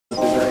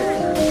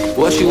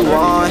What you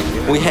want?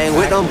 We hang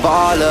with them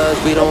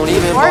ballers, we don't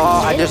even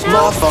ball. I just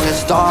motherfucking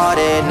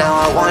started, now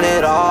I want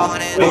it all.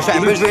 Most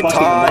rappers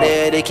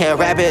retarded, they can't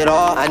rap it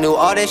all. I knew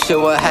all this shit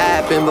would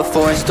happen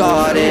before it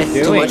started.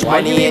 Too much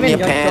money in your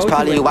pants,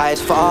 probably why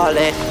it's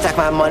falling. Stack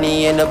my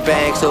money in the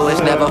bank so it's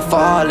never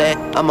falling.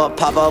 I'ma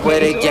pop up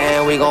with it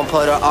again, we gon'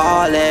 put her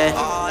all in.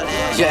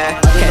 Yeah,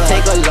 can't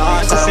take a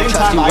loss, I don't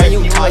trust you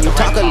when you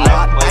talk a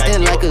lot.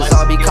 Acting like a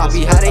zombie,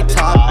 copy how they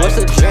talk. What's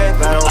the drip?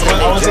 I don't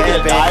think they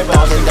drippin'.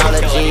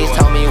 $1,000 jeans,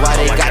 tell me why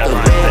they got the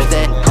rims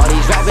then. All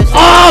these rappers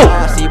my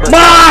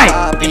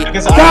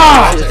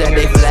God! That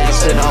they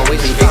flexin'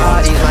 always be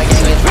parties. My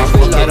gang is rich,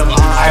 we love them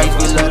parties,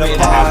 we love them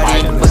party.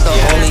 But the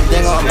only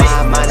thing on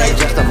my mind ain't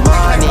just the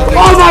money.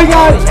 Oh my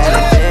God! Had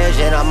a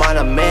vision, I'm on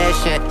a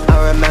mission.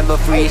 I remember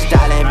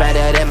freestyling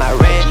better than my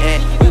written.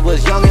 We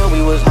was young and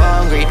we was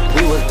hungry,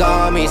 we was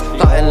dummies.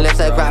 Thoughtin' lips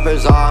like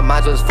rappers all,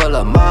 mine was full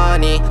of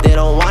money. They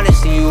don't wanna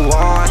see you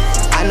on.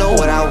 I know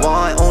what I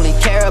want, only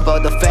care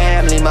about the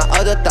family. My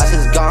other thoughts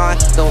is gone.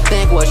 Don't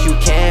think what you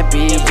can't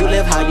be. You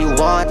live how you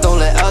want, don't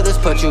let others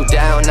put you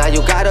down. Now you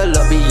gotta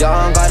look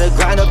beyond, gotta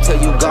grind up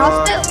till you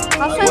gone.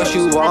 What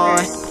you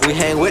want? We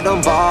hang with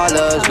them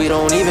ballers, we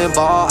don't even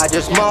ball. I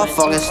just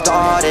motherfucking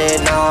started,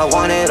 now I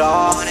want it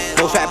all.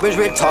 Most rappers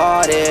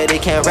retarded, they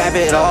can't rap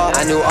it all.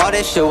 I knew all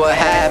this shit would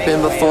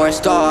happen before it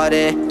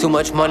started. Too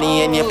much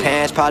money in your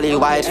pants, probably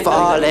why it's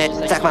falling.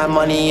 Stack my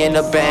money in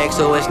the bank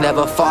so it's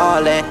never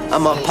falling.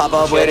 I'ma pop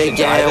up with it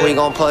again, we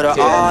gon' put her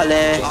all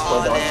in.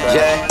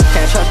 Yeah,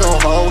 can't trust no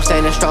hoes,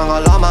 standing strong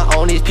all on my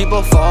own. These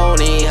people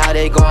phony, how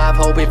they gon' have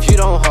hope if you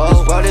don't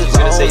hold? This world is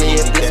lonely,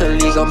 if this a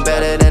league I'm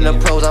better than the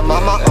pros. I'm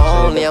on my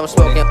only, I'm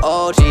smoking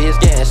OG, it's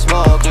getting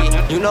smoky.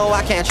 You know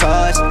I can't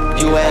trust,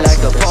 you ain't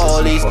like the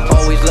police.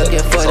 Always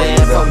looking for the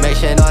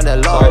information on the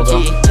low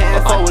key.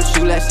 Can't fuck with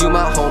you unless you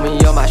my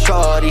homie, you're my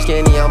shorty.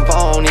 Skinny, I'm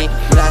bony,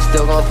 but I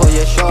still gon' pull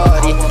your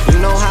shorty. You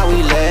know how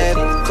we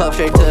live, club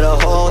straight to the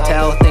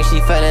hotel. Think she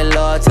fell in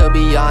love, to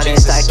be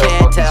honest, I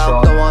can't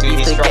tell. Don't want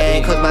beef the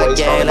gang, cause my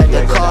gang like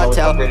the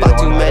cartel. Bought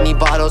too many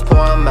bottles,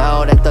 pour them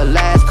out at the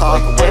last call.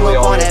 Came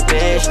up on that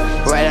bitch,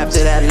 right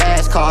after that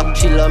last call.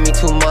 She love me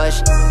too much,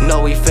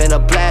 know we finna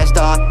blast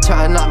off.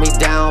 Try to knock me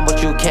down,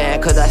 but you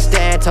can't, cause I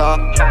stand tall.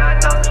 Try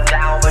to knock me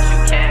down, but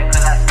you can't,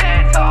 cause I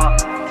stand tall.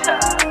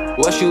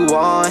 What you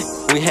want?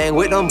 We hang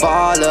with them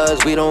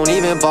ballers, we don't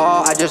even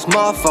ball. I just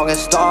motherfucking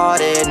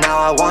started, now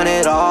I want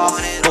it all.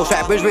 Most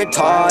rappers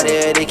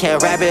retarded, they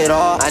can't rap it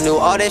all. I knew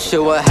all this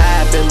shit would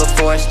happen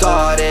before it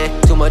started.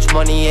 Too much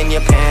money in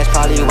your pants,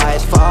 probably why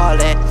it's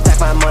falling. Stack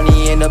my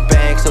money in the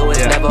bank so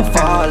it's never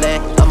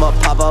falling. I'ma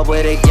pop up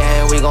with it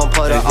again, we gon'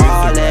 put her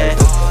all in.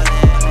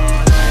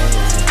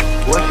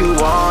 What you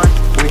want?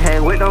 We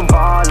hang with them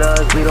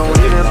ballers, we don't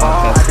even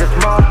ball. I just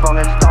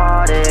motherfucking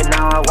started,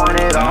 now I want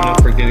it all.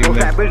 Most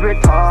rappers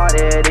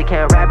retarded, they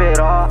can't rap it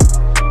all.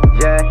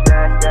 Yeah,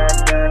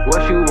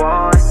 what you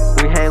want?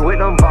 We hang with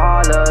them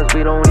ballers,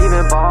 we don't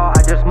even ball.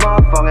 I just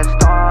motherfucking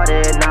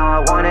started,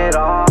 now I want it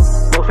all.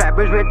 Most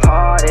rappers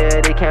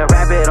retarded, they can't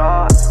rap it all.